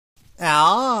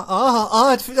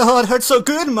It hurts so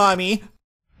good, mommy.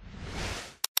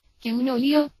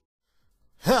 KUNOLEO.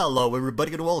 Hello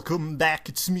everybody and welcome back,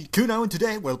 it's me Kuno, and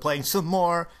today we're playing some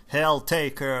more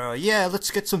Helltaker. Yeah,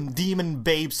 let's get some demon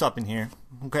babes up in here,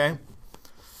 okay?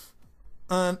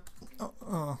 I'm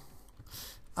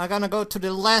gonna go to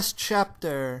the last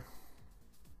chapter.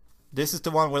 This is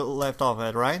the one we left off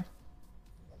at, right?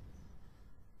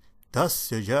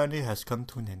 Thus your journey has come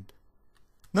to an end.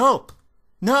 Nope!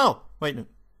 No! Wait.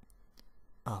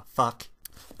 Oh, fuck.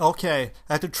 Okay,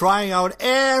 after trying out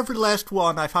every last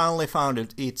one, I finally found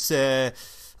it. It's, I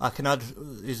cannot,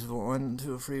 is 1,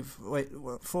 2, 3, wait,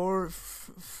 4,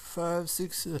 5,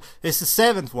 6, it's the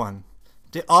 7th one.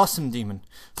 The awesome demon.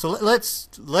 So let's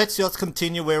just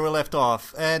continue where we left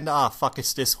off. And, fuck,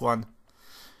 it's this one.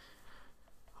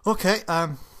 Okay,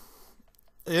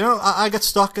 you know, I got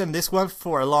stuck in this one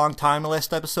for a long time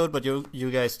last episode, but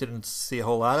you guys didn't see a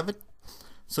whole lot of it.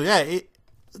 So yeah,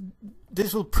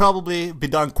 this will probably be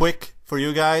done quick for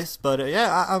you guys, but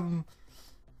yeah,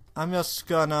 I'm just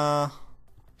gonna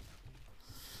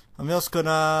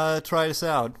try this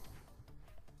out.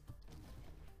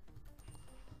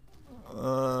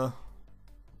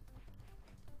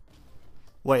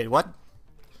 Wait, what?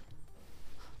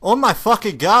 Oh my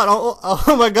fucking god!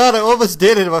 Oh my god! I almost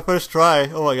did it in my first try.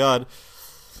 Oh my god!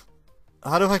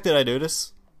 How the fuck did I do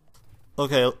this?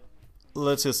 Okay,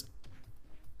 let's just.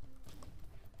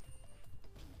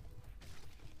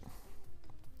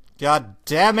 God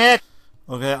damn it!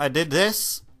 Okay, I did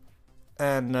this,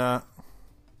 and oh,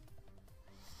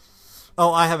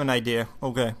 I have an idea.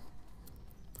 Okay,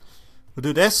 we'll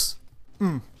do this.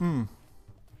 And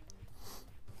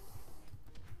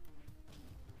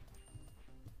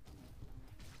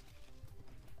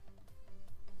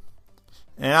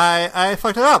I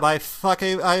fucked it up. I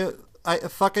fucking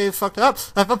fucked it up.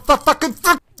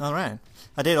 All right,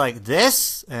 I did like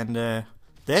this and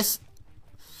this.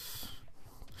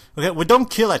 Okay, we don't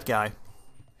kill that guy.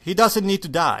 He doesn't need to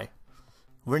die.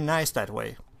 We're nice that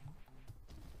way.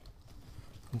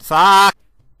 Fuck!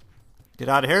 Get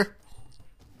out of here.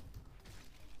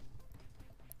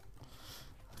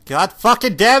 God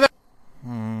fucking damn it!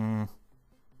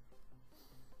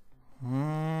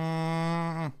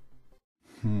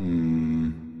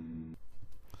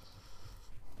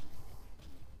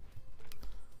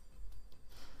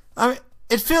 I mean,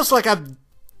 it feels like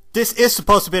this is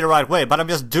supposed to be the right way, but I'm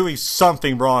just doing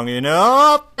something wrong, you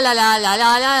know?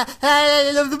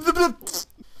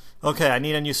 Okay, I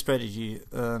need a new strategy.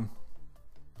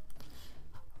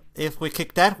 If we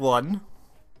kick that one,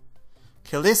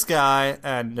 kill this guy,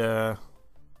 and I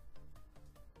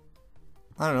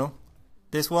don't know,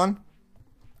 this one?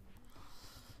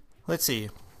 Let's see.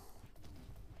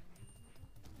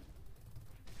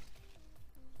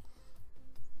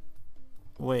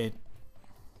 Wait.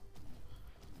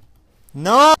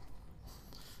 No!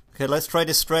 Okay, let's try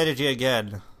this strategy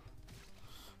again.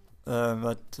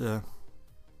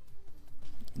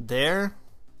 There?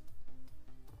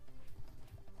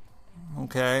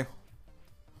 Okay.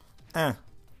 But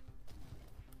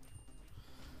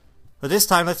this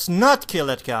time, let's not kill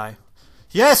that guy.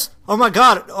 Yes! Oh my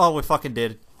god! Oh, we fucking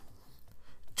did.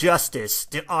 Justice,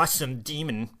 the awesome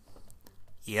demon.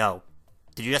 Yo,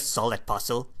 did you just solve that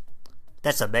puzzle?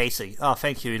 That's amazing. Oh,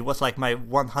 thank you. It was like my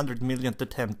 100 millionth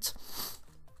attempt.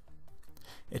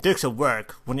 It took some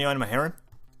work. When you're on my harem?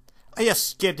 I just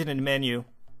skipped it in the menu.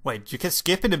 Wait, you can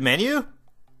skip in the menu?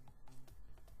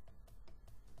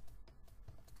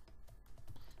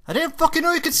 I didn't fucking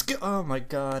know you could skip. Oh my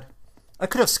god. I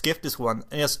could have skipped this one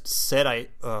and just said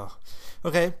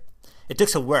okay. It took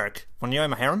some work. When you're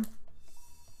in my harem?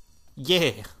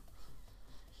 Yeah.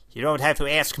 You don't have to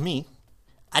ask me.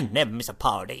 I never miss a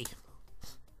party.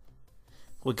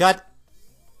 We got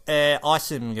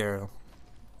awesome girl.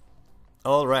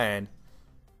 Alright.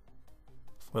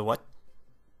 Wait, what?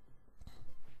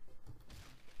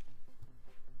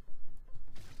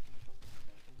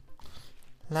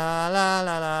 La la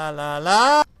la la la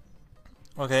la.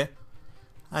 Okay.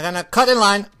 I'm gonna cut in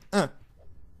line. There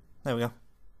we go.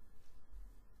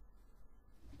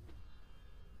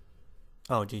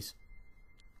 Oh jeez.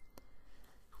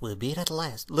 We'll beat at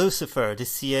last. Lucifer, the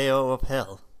CAO of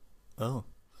hell. Oh.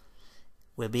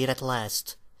 We'll beat at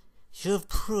last. You've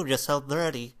proved yourself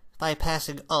worthy by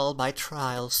passing all my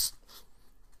trials.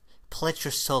 Pledge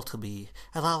your soul to me,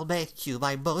 and I'll make you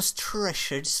my most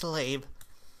treasured slave.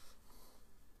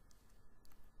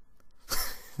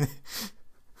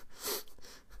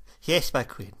 Yes, my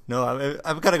queen. No,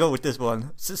 I'm gonna go with this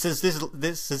one. Since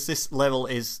this level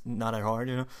is not that hard,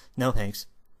 you know. No thanks.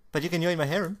 But you can join my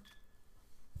harem.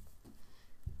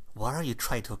 What are you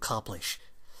trying to accomplish?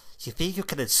 You think you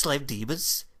can enslave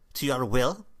demons to your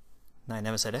will? No, I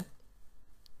never said it.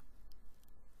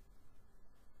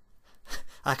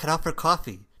 I can offer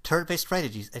coffee, turn-based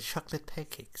strategies, and chocolate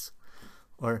pancakes.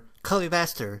 Or call me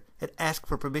master and ask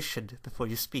for permission before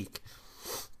you speak.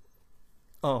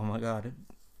 Oh my god.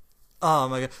 Oh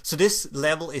my god. So this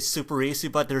level is super easy,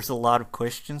 but there's a lot of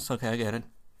questions. Okay, I get it.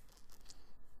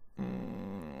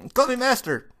 Call me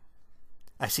master.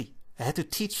 I see. I had to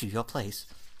teach you your place.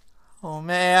 Oh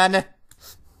man.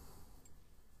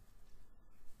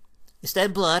 Is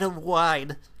that blood or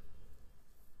wine?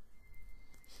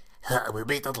 We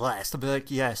meet at last. I'll be like,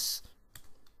 yes.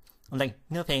 I'm like,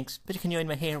 no thanks, but you can join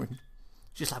my harem.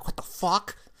 She's like, what the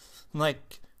fuck? I'm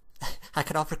like, I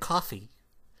can offer coffee,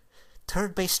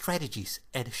 turn-based strategies,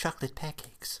 and chocolate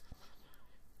pancakes.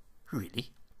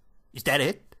 Really? Is that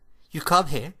it? You come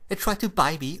here and try to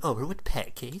buy me over with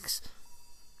pancakes?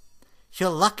 You're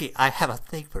lucky I have a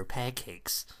thing for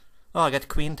pancakes. Oh, I got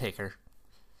Queen-Taker.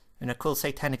 And a cool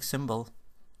satanic symbol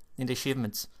in the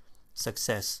achievements.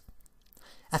 Success.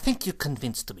 I think you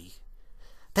convinced me.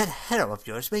 That harem of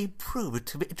yours may prove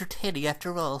to be entertaining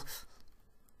after all.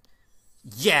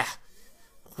 Yeah!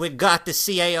 We got the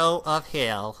CAO of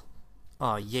hell.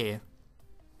 Oh, yeah.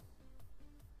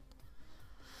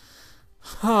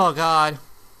 Oh, God.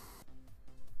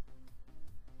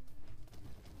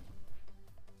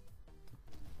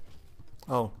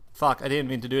 Oh, fuck, I didn't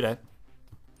mean to do that.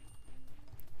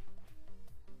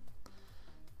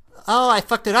 Oh, I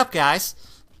fucked it up, guys.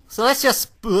 So let's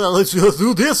just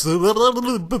do this.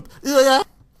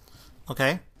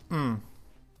 Okay.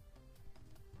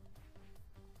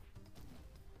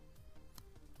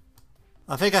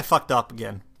 I think I fucked up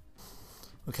again.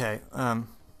 Okay, oh,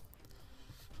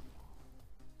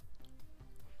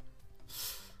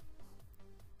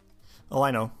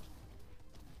 I know.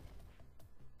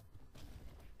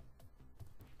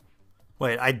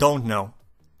 Wait, I don't know.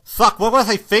 Fuck, what was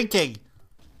I thinking?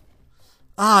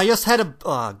 Ah, I just had a...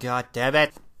 Oh, god damn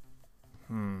it.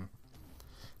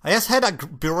 I just had a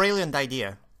brilliant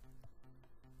idea.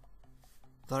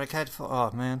 But I can't...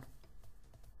 Oh, man.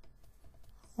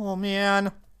 Oh,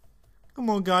 man. Come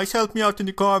on, guys, help me out in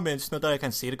the comments. Not that I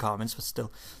can see the comments, but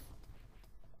still.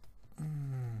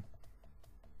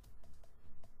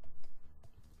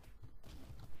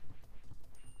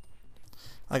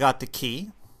 I got the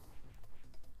key.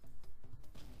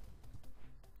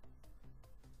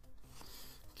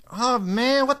 Oh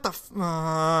man, what the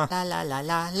la la la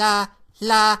la la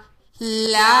la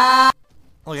la.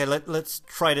 Okay, let's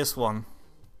try this one.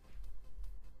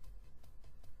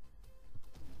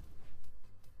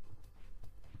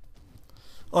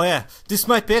 Oh yeah, this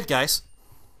might be it, guys.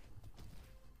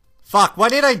 Fuck, why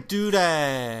did I do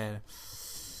that?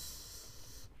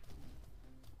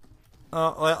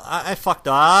 Oh, well, I fucked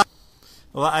up.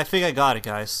 Well, I think I got it,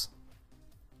 guys.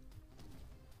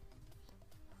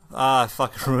 Ah, I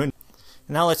fucking ruined.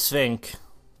 Now let's think.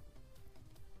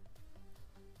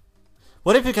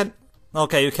 What if you can...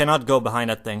 Okay, you cannot go behind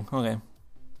that thing. Okay.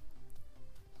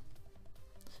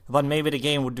 But maybe the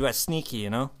game would do a sneaky, you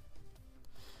know?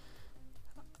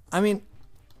 I mean,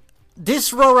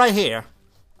 this row right here,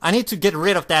 I need to get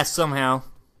rid of that somehow.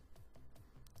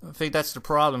 I think that's the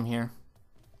problem here.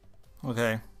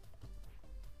 Okay.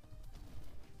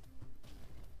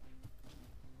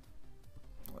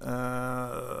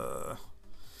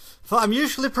 I'm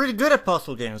usually pretty good at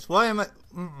puzzle games. Why am I...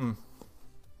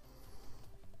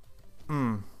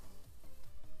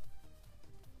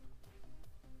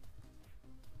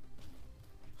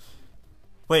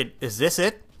 Wait, is this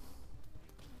it?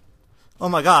 Oh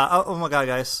my god,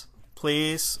 guys.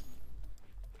 Please.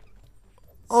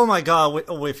 Oh my god,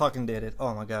 we fucking did it.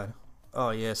 Oh my god. Oh,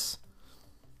 yes.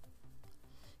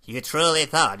 You truly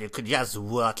thought you could just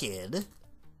walk in?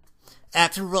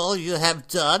 After all you have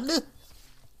done?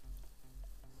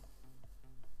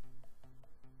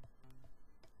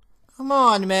 Come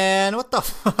on, man. What the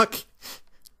fuck?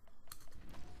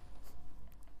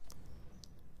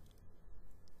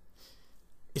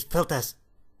 It felt as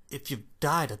if you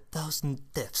died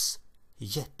 1,000 deaths,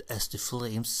 yet as the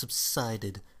flames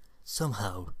subsided,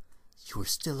 somehow you were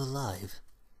still alive.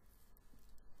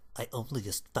 I only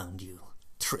just found you,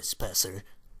 trespasser,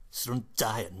 so don't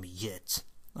die on me yet.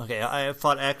 Okay, I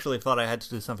actually thought I had to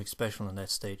do something special on that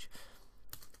stage.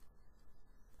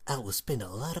 I will spend a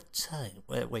lot of time...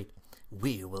 Wait.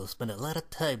 We will spend a lot of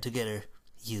time together,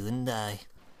 you and I.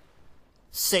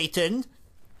 Satan!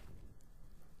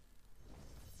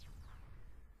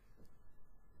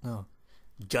 No.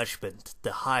 Judgment,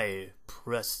 the High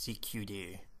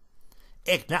Prosecutor.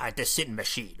 Ignite the sin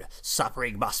machine.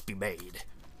 Suffering must be made.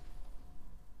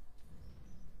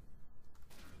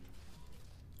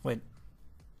 Wait.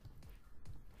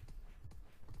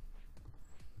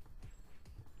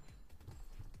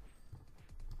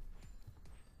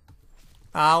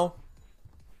 Ow.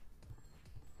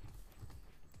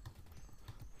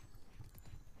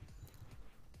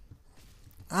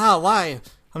 Ah, why?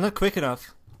 I'm not quick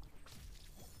enough.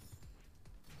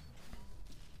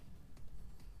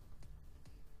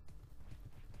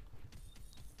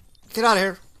 Get out of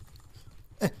here.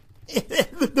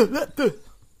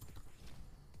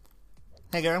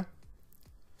 Hey, girl.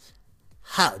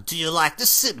 How do you like the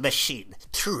sin machine,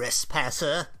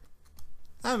 trespasser?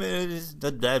 I mean, it's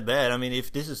not that bad. I mean,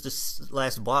 if this is the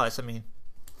last boss, I mean...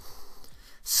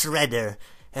 Surrender,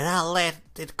 and I'll let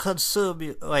it consume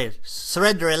you. Wait,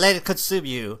 surrender and let it consume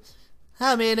you.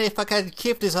 I mean, if I can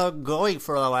keep this on going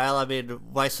for a while, I mean,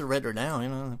 why surrender now, you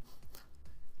know?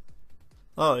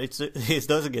 Oh, it's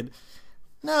those again.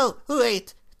 No,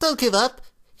 wait, don't give up.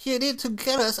 You need to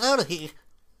get us out of here.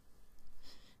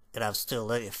 And I'm still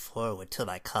looking forward to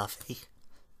my coffee.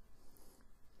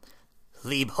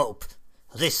 Leave hope.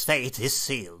 This fate is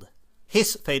sealed.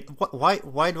 His fate?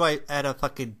 Why do I add a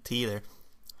fucking T there?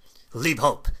 Leave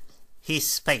hope.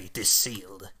 His fate is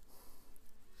sealed.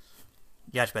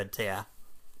 Judgment, yeah.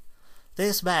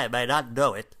 This man may not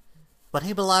know it, but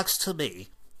he belongs to me.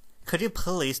 Could you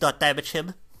please not damage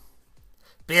him?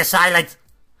 Be silent!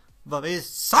 But be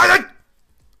silent!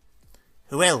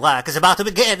 Well, work is about to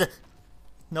begin.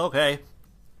 Okay.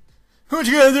 What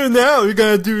you gonna do now? You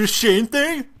gonna do the Shane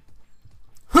thing?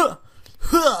 Huh!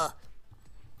 Huh!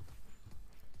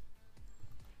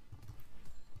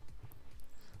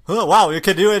 Oh wow, you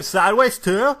can do it sideways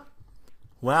too?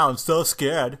 Wow, I'm so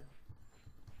scared.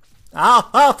 Ow!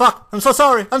 Oh fuck! I'm so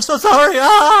sorry! I'm so sorry!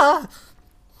 Ah!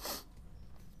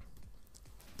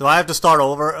 Do I have to start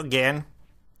over again?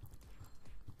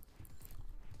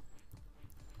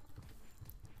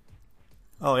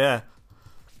 Oh yeah.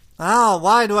 Ow,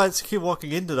 why do I keep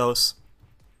walking into those?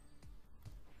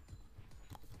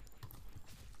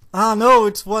 Ah no,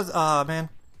 it was man.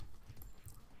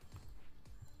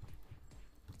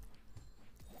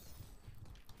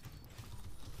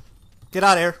 Get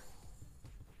out of here.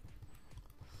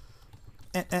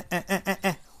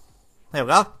 There we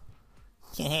go.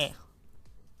 Yeah.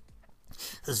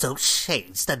 Those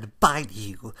chains that bind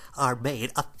you are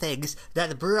made of things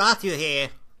that brought you here.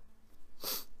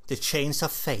 The chains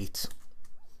of fate.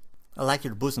 I like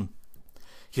your bosom.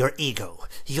 Your ego,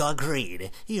 your greed,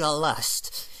 your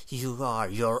lust. You are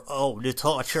your own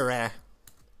torturer.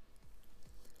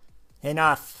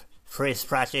 Enough, freeze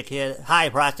prosecutor. Hi,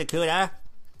 prosecutor.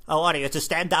 I order you to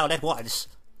stand down at once.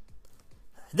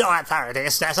 No authority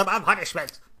stands above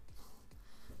punishment.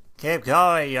 Keep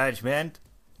going, Judgment.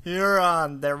 You're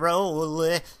on the roll.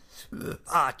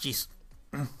 Ah, jeez.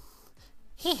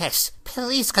 Yes,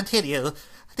 please continue.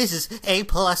 This is A+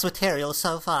 material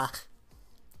so far.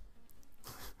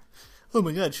 Oh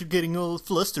my god, she's getting all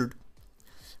flustered.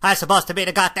 I'm supposed to be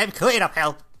the goddamn queen of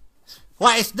hell.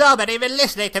 Why is nobody even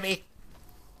listening to me?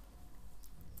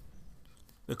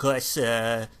 Because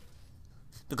I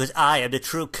am the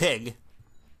true king.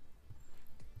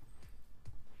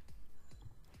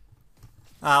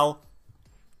 Ow.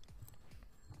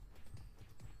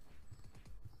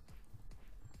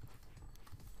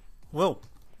 Whoa.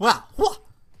 Wow. What?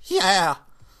 Yeah.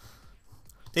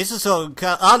 This is so...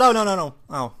 Oh, no.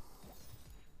 Oh.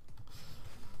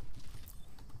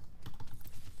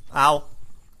 Ow.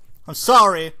 I'm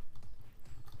sorry.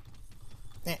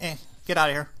 Get out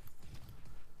of here.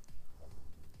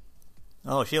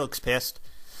 Oh, she looks pissed.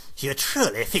 You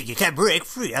truly think you can break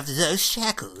free of those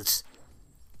shackles?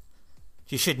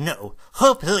 You should know.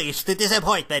 Hope leads to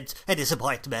disappointment, and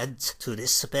disappointment to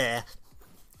despair.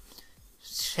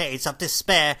 Shades of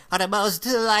despair are the most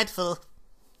delightful.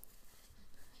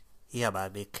 You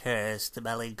might be cursed,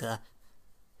 Malinka.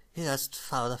 You just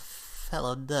found a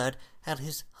fellow nerd, and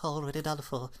he's already done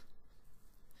for.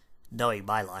 Knowing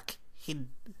my luck,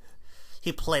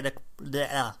 he played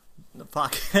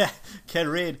fuck, can't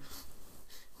read.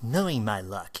 Knowing my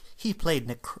luck, he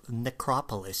played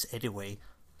Necropolis anyway.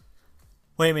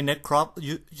 Wait a minute,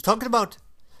 you talking about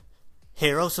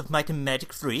Heroes of Might and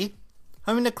Magic 3?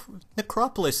 I mean,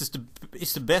 Necropolis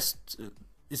is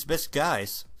the best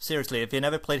guys. Seriously, if you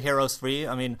never played Heroes 3,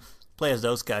 I mean, play as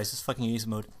those guys. It's fucking easy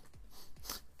mode.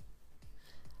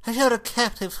 I'm not a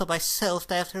captain for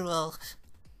myself after all.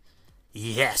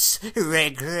 Yes,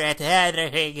 regret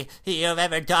everything you've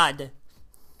ever done.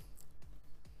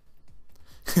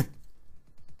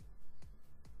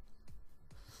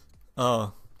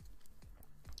 Oh.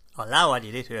 Oh, now what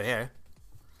you did to your hair.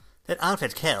 That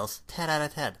outfit kills. 10 out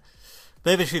of 10.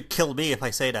 Maybe she'd kill me if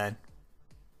I say that.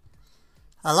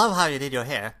 I love how you did your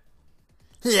hair.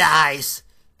 Lies!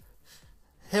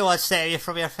 Who will save you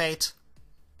from your fate?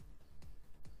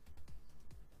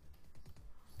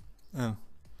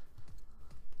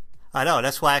 I know,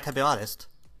 that's why I can be honest.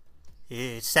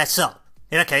 It's that so.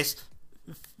 In that case,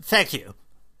 thank you,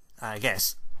 I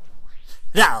guess.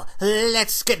 Now,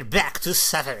 let's get back to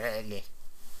suffering.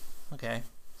 Okay,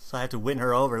 so I had to win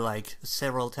her over like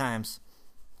several times.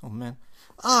 Oh man.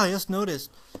 Oh, I just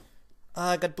noticed.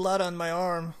 I got blood on my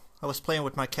arm. I was playing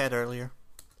with my cat earlier.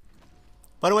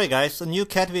 By the way guys, a new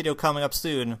cat video coming up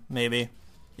soon, maybe.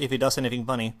 If he does anything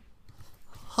funny.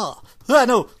 Huh. Ah,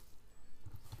 no!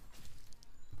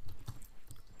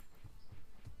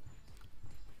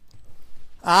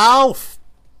 Ow!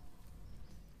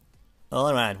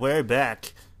 Alright, we're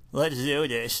back. Let's do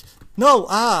this. No!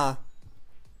 Ah!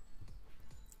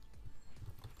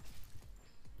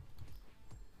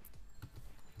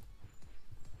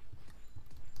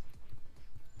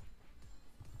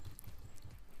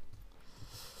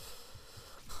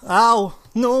 Ow!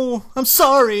 No! I'm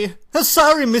sorry! I'm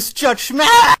sorry, misjudgment!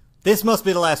 This must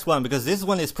be the last one, because this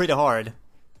one is pretty hard.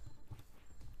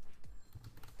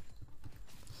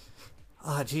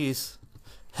 Ah, jeez.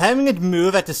 Having it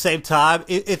move at the same time,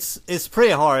 it's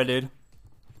pretty hard, dude.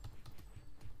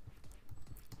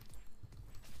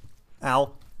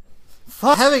 Ow.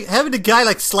 Fuck. Having the guy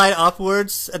like slide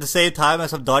upwards at the same time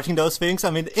as I'm dodging those things, I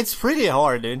mean, it's pretty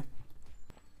hard, dude.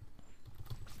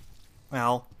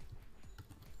 Ow.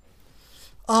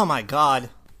 Oh my god.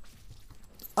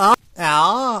 Ow.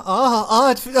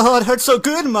 Oh, it hurts so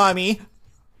good, mommy.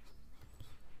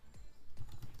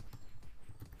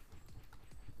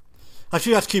 I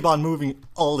should have to keep on moving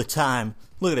all the time.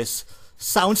 Look at this.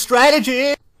 Sound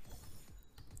strategy!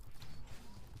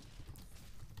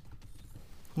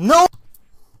 No!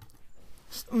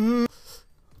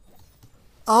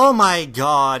 Oh my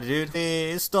god, dude.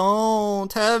 Please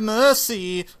don't have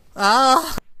mercy.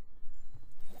 Ah!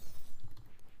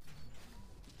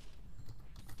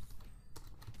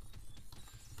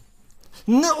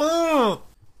 No!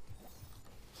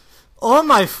 Oh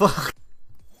my fuck.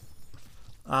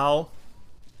 Ow.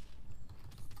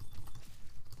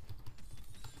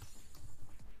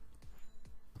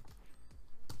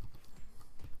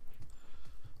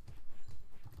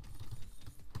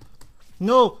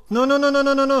 No, no, no, no, no,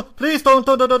 no, no, no! Please don't!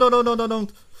 Don't!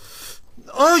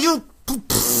 Oh, you!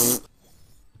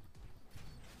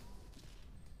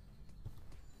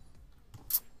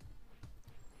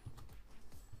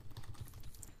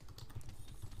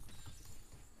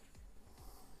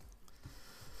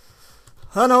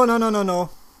 Oh no, no, no, no, no!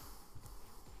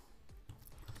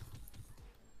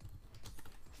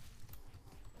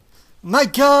 My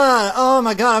God! Oh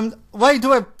my God! Why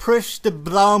do I push the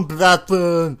brown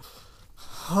button?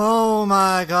 Oh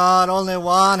my god, only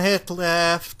one hit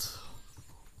left.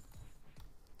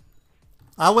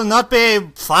 I will not be...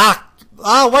 Fuck!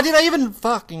 Oh, what did I even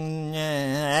fucking...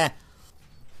 Okay,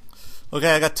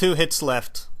 I got 2 hits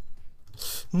left.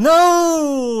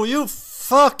 No! You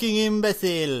fucking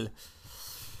imbecile!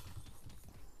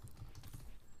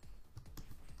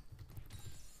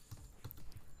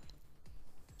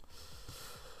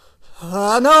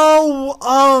 No!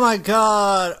 Oh my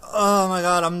god! Oh my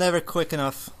god, I'm never quick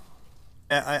enough.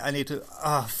 I need to...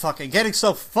 Oh, fuck. I'm getting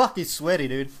so fucking sweaty,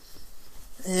 dude.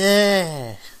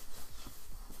 Yeah.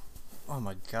 Oh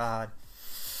my god.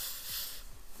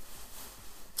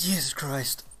 Jesus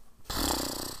Christ.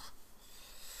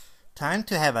 Time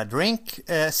to have a drink,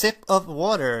 sip of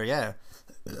water, yeah.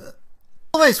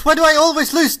 Always! Why do I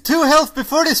always lose 2 health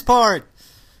before this part?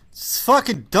 It's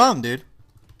fucking dumb, dude.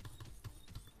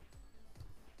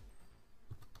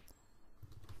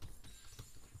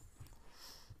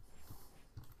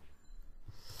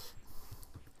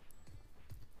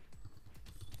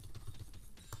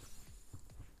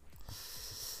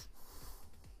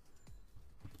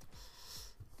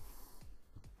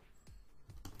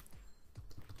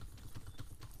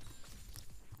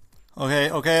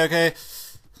 Okay.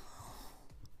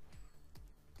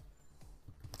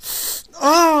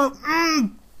 Oh!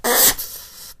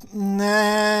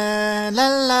 La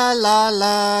la la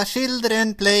la,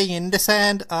 children play in the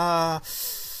sand.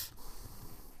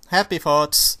 Happy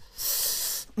thoughts.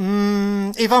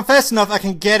 If I'm fast enough, I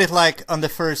can get it like on the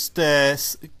first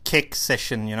kick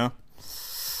session, you know?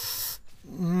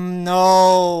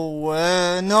 No.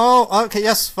 Okay,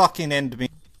 just fucking end me.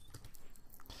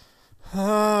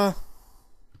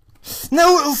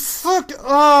 No, fuck!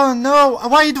 Oh no!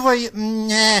 Why do I?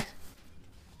 Nah.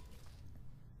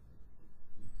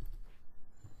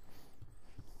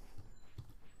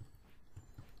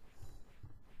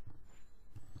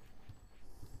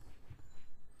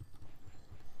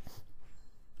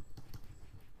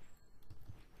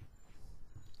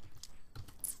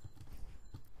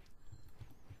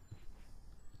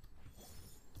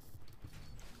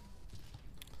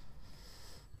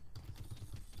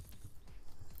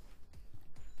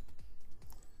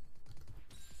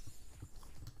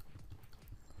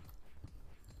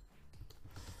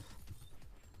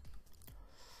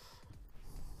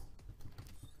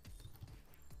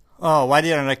 Oh, why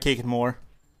didn't I kick it more?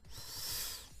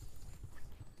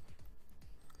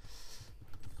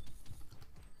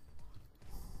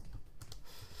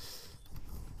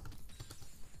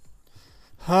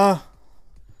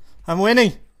 I'm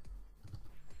winning.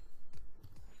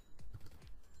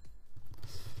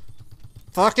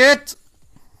 Fuck it.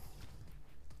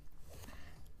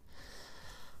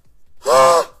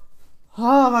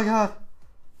 Oh my god.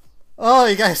 Oh,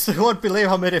 you guys won't believe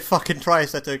how many fucking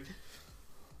tries that took.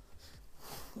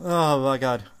 Oh my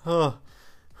god. Oh.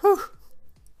 Whew.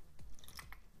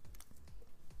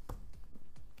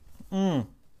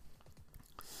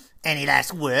 Any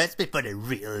last words before the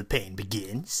real pain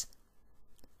begins?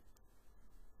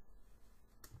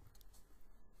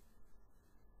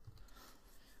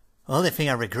 Only thing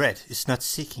I regret is not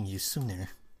seeking you sooner.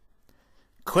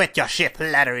 Quit your shit,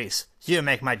 flatteries. You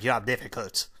make my job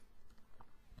difficult.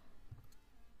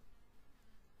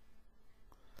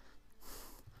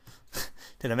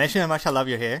 Did I mention how much I love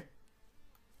your hair?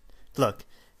 Look,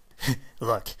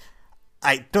 Look,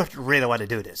 I don't really want to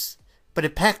do this, but the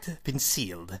pact has been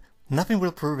sealed. Nothing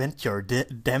will prevent your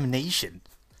damnation.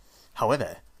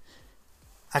 However,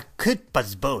 I could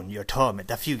postpone your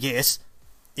torment a few years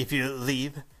if you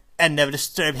leave and never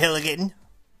disturb Hell again.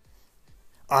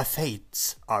 Our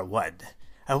fates are one.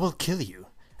 I will kill you,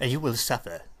 and you will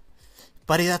suffer.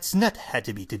 But it has not had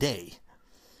to be today.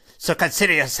 So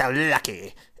consider yourself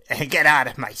lucky and get out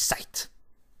of my sight.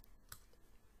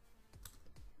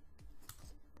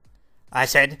 I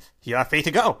said, you are free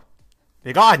to go.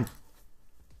 Be gone.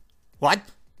 What?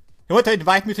 You want to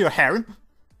invite me to your harem?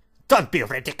 Don't be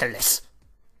ridiculous.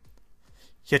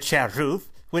 You shall roof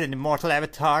with an immortal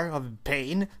avatar of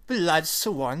pain, blood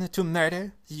sworn to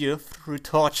murder you through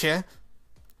torture.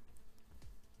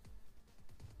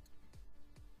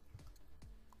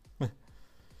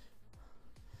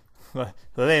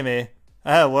 Believe me,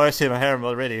 I have worse in my harem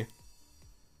already.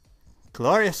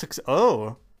 Glorious success.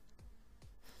 Oh.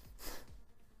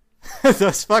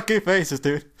 Those fucking faces,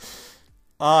 dude.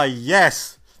 Ah,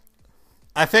 yes.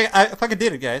 I fucking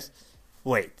did it, guys.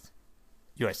 Wait,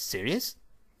 you are serious?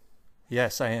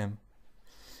 Yes, I am.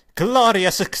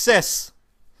 Glorious success.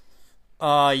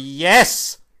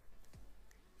 Yes.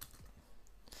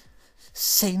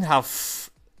 Seeing how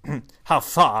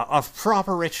far of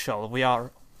proper ritual we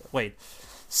are. Wait.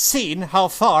 Seeing how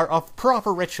far of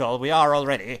proper ritual we are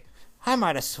already, I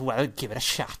might as well give it a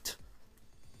shot.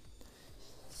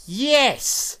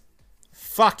 Yes!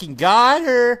 Fucking got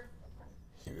her!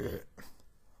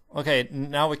 Okay,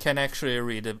 now we can actually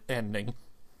read the ending.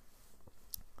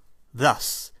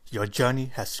 Thus, your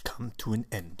journey has come to an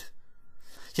end.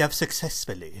 You have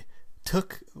successfully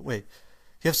You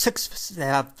have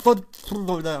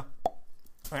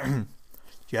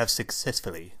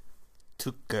successfully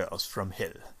took girls from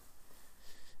hell,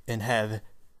 and have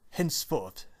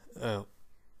henceforth.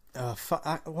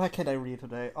 Why can't I read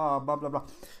today? Oh, blah blah blah.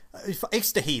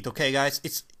 It's the heat, okay, guys.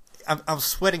 I'm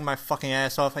sweating my fucking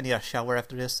ass off. I need a shower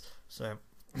after this. So,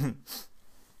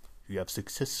 you have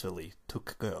successfully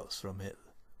took girls from hell,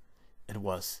 and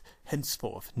was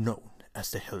henceforth known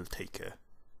as the Helltaker.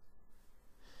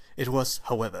 It was,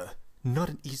 however, not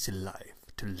an easy life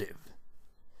to live.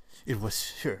 It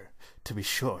was sure to be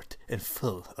short and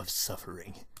full of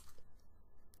suffering.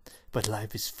 But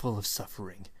life is full of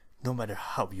suffering, no matter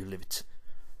how you live it.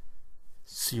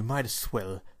 So you might as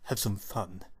well have some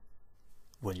fun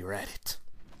when you're at it.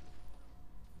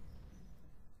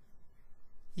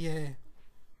 Yeah.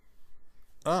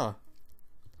 Oh.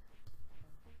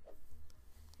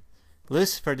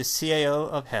 Lucifer, the CAO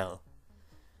of Hell.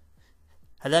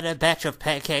 Another batch of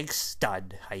pancakes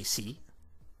done, I see.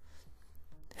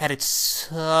 And it's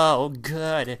so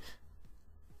good.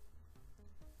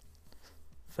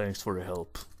 Thanks for the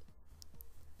help.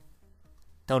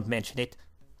 Don't mention it.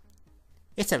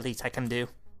 It's the least I can do.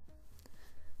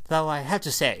 Though I have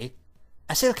to say,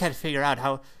 I still can't figure out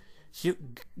how you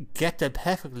get them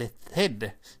perfectly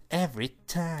thin every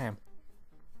time.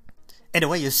 And the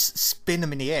way you spin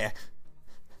them in the air,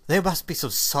 there must be some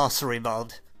sorcery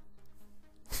involved.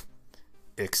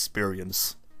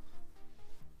 Experience.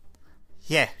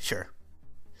 Yeah, sure.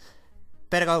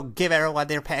 Better go give everyone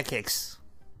their pancakes.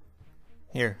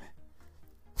 Here.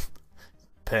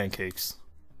 Pancakes.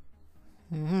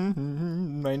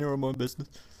 Mind your own business.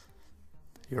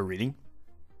 You're reading?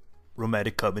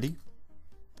 Romantic comedy?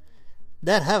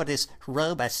 Not heard this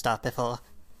romance stuff before.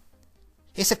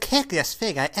 It's the cackiest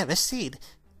thing I ever seen.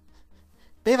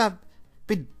 Maybe I've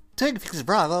been doing things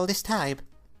wrong all this time.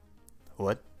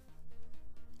 What?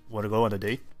 Want to go on a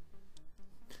date?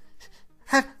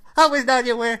 I always thought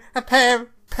you were a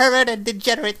pervert and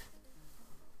degenerate.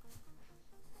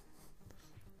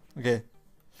 Okay.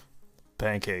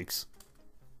 Pancakes.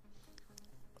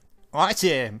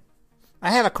 Awesome.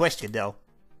 I have a question though.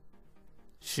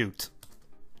 Shoot.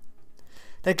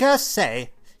 The girls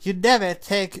say they never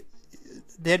take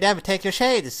your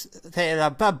shades.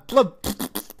 The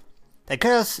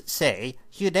girls say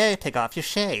you never take off your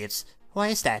shades. Why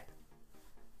is that?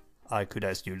 I could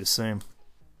ask you the same.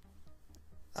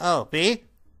 Oh, me?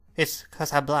 It's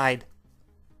 'cause I'm blind.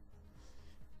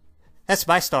 That's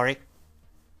my story.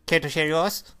 Care to share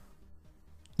yours?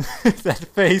 That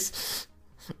face.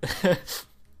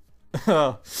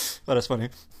 Oh, that's funny.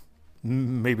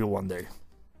 Maybe one day.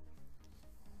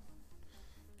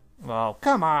 Oh,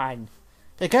 come on.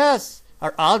 The girls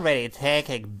are already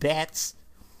taking bets.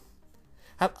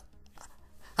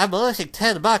 I'm losing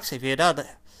 $10 if you don't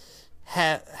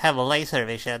have a laser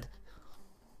vision.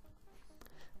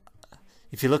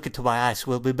 If you look into my eyes,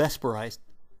 we'll be mesmerized.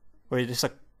 Wait, there's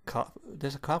a cop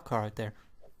car right there.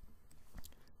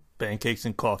 Pancakes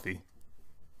and coffee. ...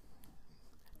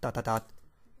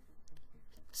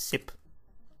 Sip.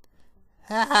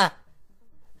 Ah,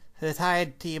 the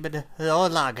tired demon no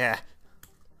longer.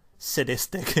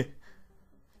 Sadistic.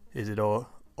 Is it all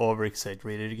over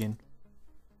exaggerated again?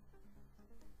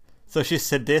 So she's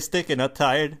sadistic and not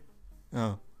tired?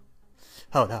 Oh.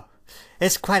 Oh no,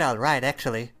 it's quite alright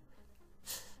actually.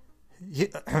 You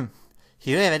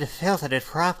even filtered it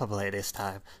properly this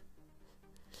time.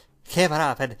 Keep it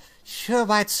up and you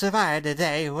might survive the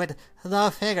day with no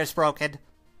fingers broken.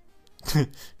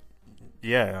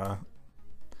 Yeah.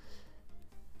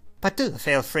 But do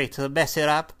feel free to mess it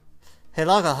up. The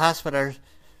local hospital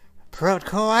proved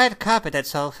quite competent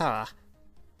so far.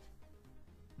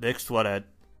 Next one at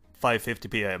 5:50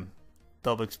 p.m.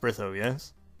 Double espresso,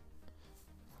 yes?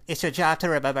 It's your job to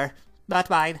remember, not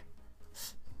mine.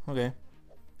 Okay.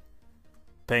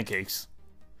 Pancakes.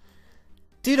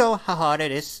 Do you know how hard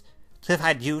it is to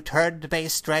find new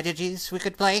turn-based strategies we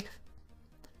could play?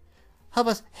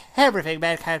 Almost everything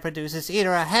mankind produces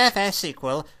either a half-assed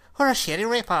sequel or a shitty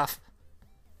ripoff.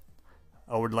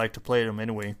 I would like to play them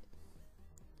anyway.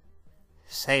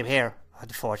 Same here,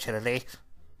 unfortunately.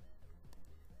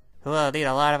 We'll need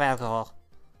a lot of alcohol.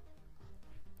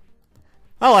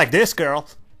 I like this girl.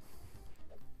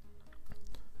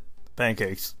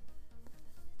 Pancakes.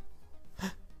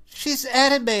 She's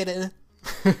animated.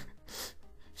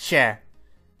 Sure,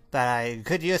 but I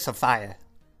could use some fire.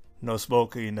 No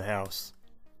smoking in the house.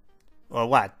 Or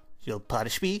what? You'll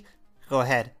punish me? Go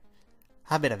ahead.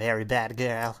 I've been a very bad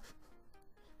girl.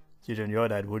 You'd enjoy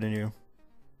that, wouldn't you?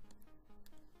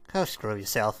 Go screw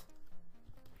yourself.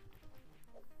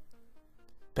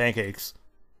 Pancakes.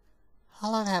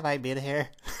 How long have I been here?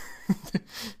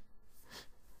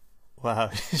 Wow,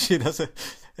 she does it.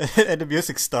 And the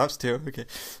music stops too. Okay.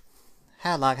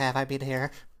 How long have I been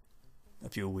here? A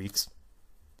few weeks.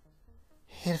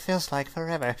 It feels like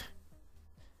forever.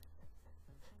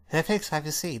 The things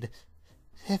I've seen,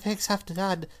 the things I've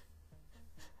done.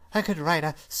 I could write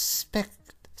a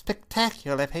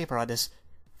spectacular paper on this,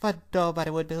 but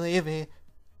nobody would believe me.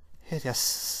 It's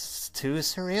just too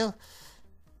surreal.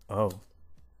 Oh.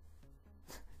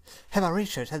 And my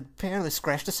research had barely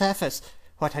scratched the surface.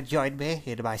 What had joined me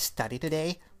in my study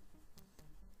today?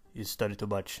 You study too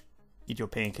much. Eat your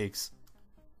pancakes.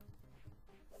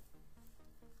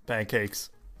 Pancakes.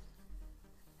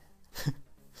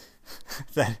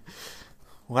 That.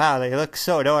 Wow, they look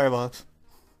so adorable.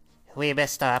 We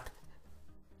messed up.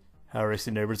 How are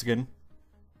the neighbors again?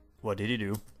 What did you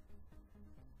do?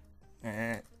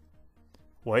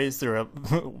 Why is there a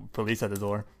police at the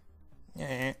door?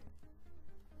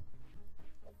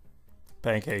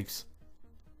 Pancakes.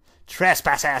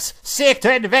 Trespassers! Seek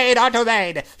to invade our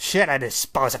domain! Should I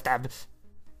dispose of them?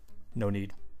 No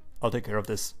need. I'll take care of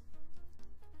this.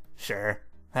 Sure.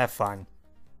 Have fun.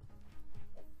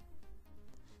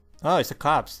 Oh, it's the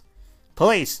cops.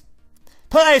 Police!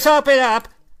 Police, open up!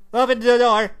 Open the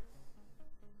door!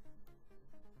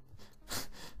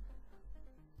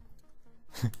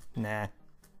 Nah.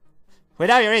 We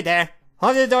know you're in there.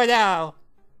 Open the door now!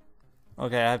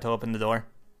 Okay, I have to open the door.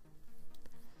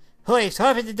 Police,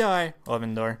 open the door!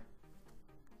 Open the door.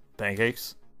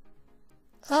 Pancakes.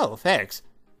 Oh, thanks.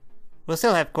 We'll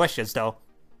still have questions, though.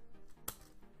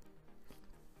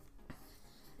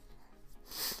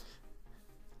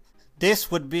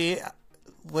 This would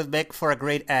make for a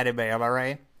great anime, am I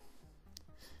right?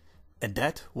 And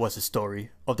that was the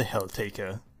story of the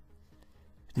Helltaker.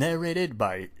 Narrated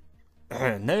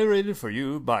for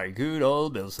you by good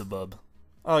old Beelzebub.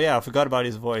 Oh yeah, I forgot about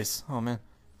his voice. Oh man.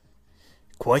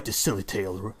 Quite a silly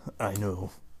tale, I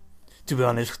know. To be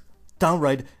honest,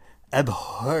 downright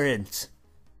abhorrent.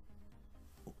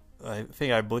 I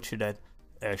think I butchered that,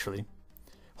 actually.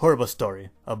 Horrible story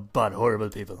about horrible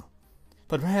people.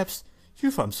 But perhaps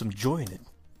you found some joy in it.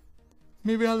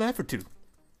 Maybe I'll laugh or two.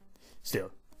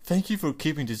 Still, thank you for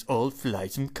keeping this old fly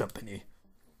some company.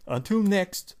 Until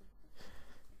next.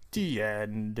 The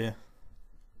end.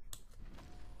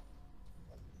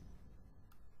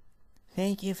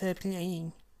 Thank you for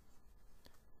playing.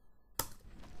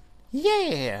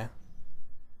 Yeah!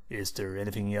 Is there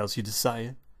anything else you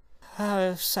desire? I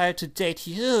decided to date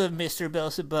you, Mr.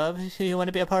 Beelzebub. You want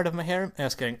to be a part of my harem?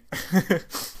 Just kidding.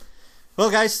 Well,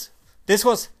 guys, this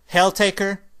was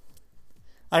Helltaker.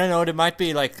 I don't know, there might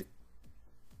be like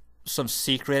some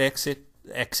secret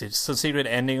some secret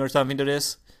ending or something to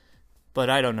this. But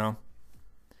I don't know.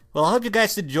 Well, I hope you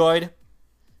guys enjoyed.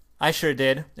 I sure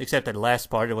did, except that last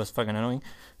part, it was fucking annoying.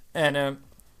 And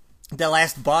the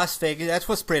last boss thing, that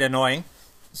was pretty annoying.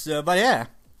 So, but yeah,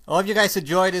 I hope you guys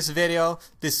enjoyed this video,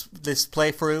 this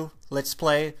playthrough, let's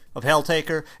play of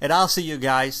Helltaker, and I'll see you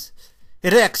guys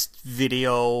in the next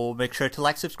video. Make sure to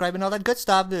like, subscribe, and all that good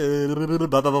stuff.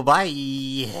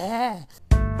 Bye.